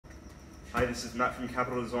Hey, this is Matt from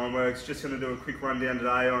Capital Design Works. Just going to do a quick rundown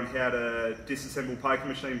today on how to disassemble poker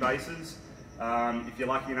machine bases. If you're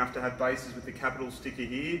lucky enough to have bases with the Capital sticker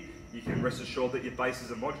here, you can rest assured that your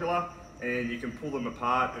bases are modular and you can pull them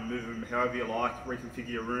apart and move them however you like, reconfigure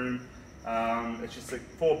your room. It's just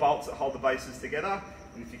 4 bolts that hold the bases together.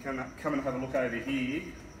 And if you come and have a look over here,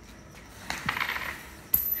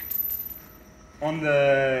 on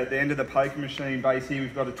the end of the poker machine base here,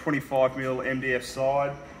 we've got a 25mm MDF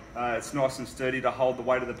side. It's nice and sturdy to hold the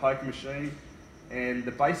weight of the poker machine, and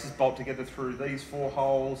the bases bolt together through these 4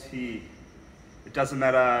 holes here. It doesn't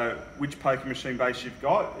matter which poker machine base you've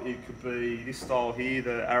got, it could be this style here,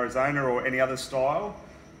 the Arizona, or any other style.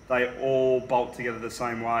 They all bolt together the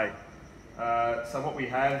same way. So what we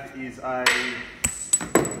have is a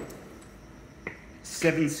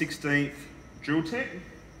 7/16 drill tip,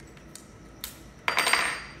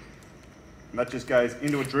 and that just goes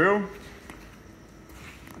into a drill.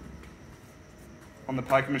 On the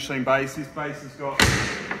poker machine base, this base has got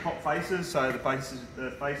top faces, so the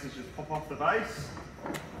faces just pop off the base.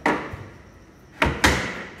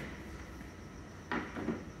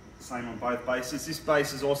 Same on both bases. This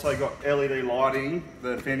base has also got LED lighting,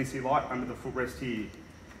 the fantasy light under the footrest here,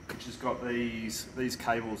 which has got these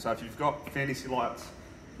cables. So if you've got fantasy lights,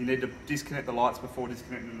 you need to disconnect the lights before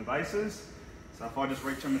disconnecting the bases. So if I just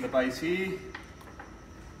reach under the base here,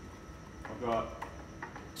 I've got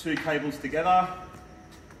 2 cables together.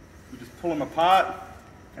 We just pull them apart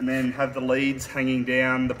and then have the leads hanging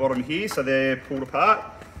down the bottom here, so they're pulled apart.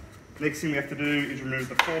 Next thing we have to do is remove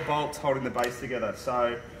the 4 bolts holding the base together.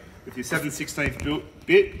 So with your 7/16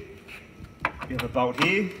 bit, you have a bolt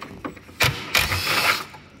here.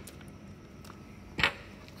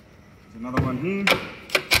 There's another one here.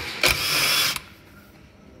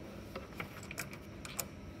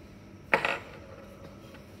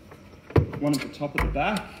 One at the top of the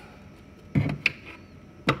back.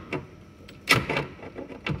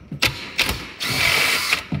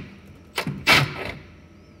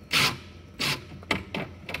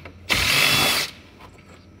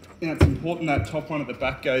 Now it's important that top one at the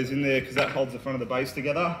back goes in there because that holds the front of the base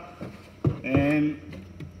together. And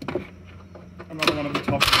another one at the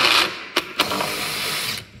top.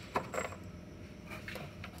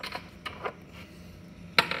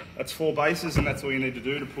 That's 4 bases, and that's all you need to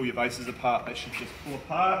do to pull your bases apart. They should just pull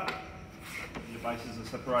apart and your bases are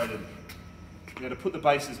separated. Now to put the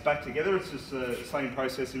bases back together, it's just the same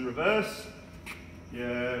process in reverse.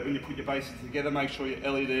 When you put your bases together, make sure your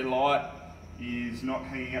LED light is not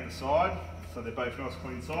hanging out the side, so they're both nice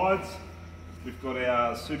clean sides. We've got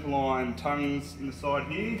our Superline tongues in the side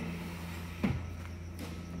here.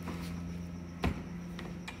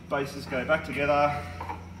 Bases go back together,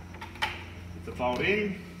 put the bolt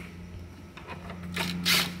in.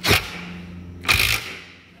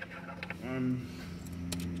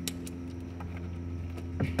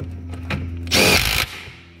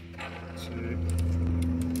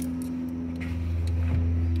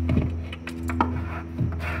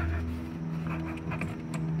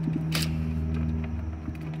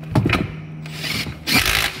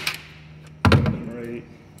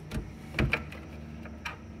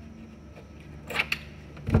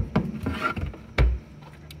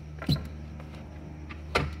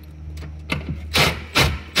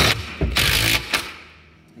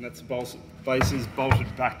 And that's the bases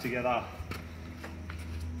bolted back together.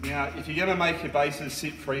 Now, if you're going to make your bases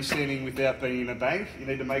sit freestanding without being in a bank, you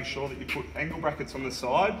need to make sure that you put angle brackets on the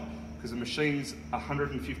side, because the machine's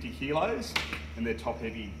 150 kilos and they're top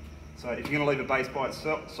heavy. So if you're going to leave a base by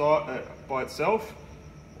itself,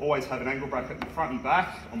 always have an angle bracket in the front and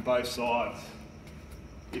back on both sides.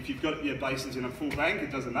 If you've got your bases in a full bank,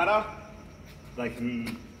 it doesn't matter.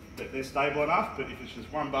 They're stable enough, but if it's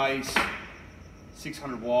just one base,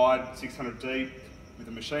 600 wide, 600 deep, with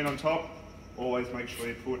a machine on top, always make sure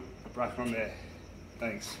you put a bracket on there.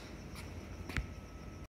 Thanks.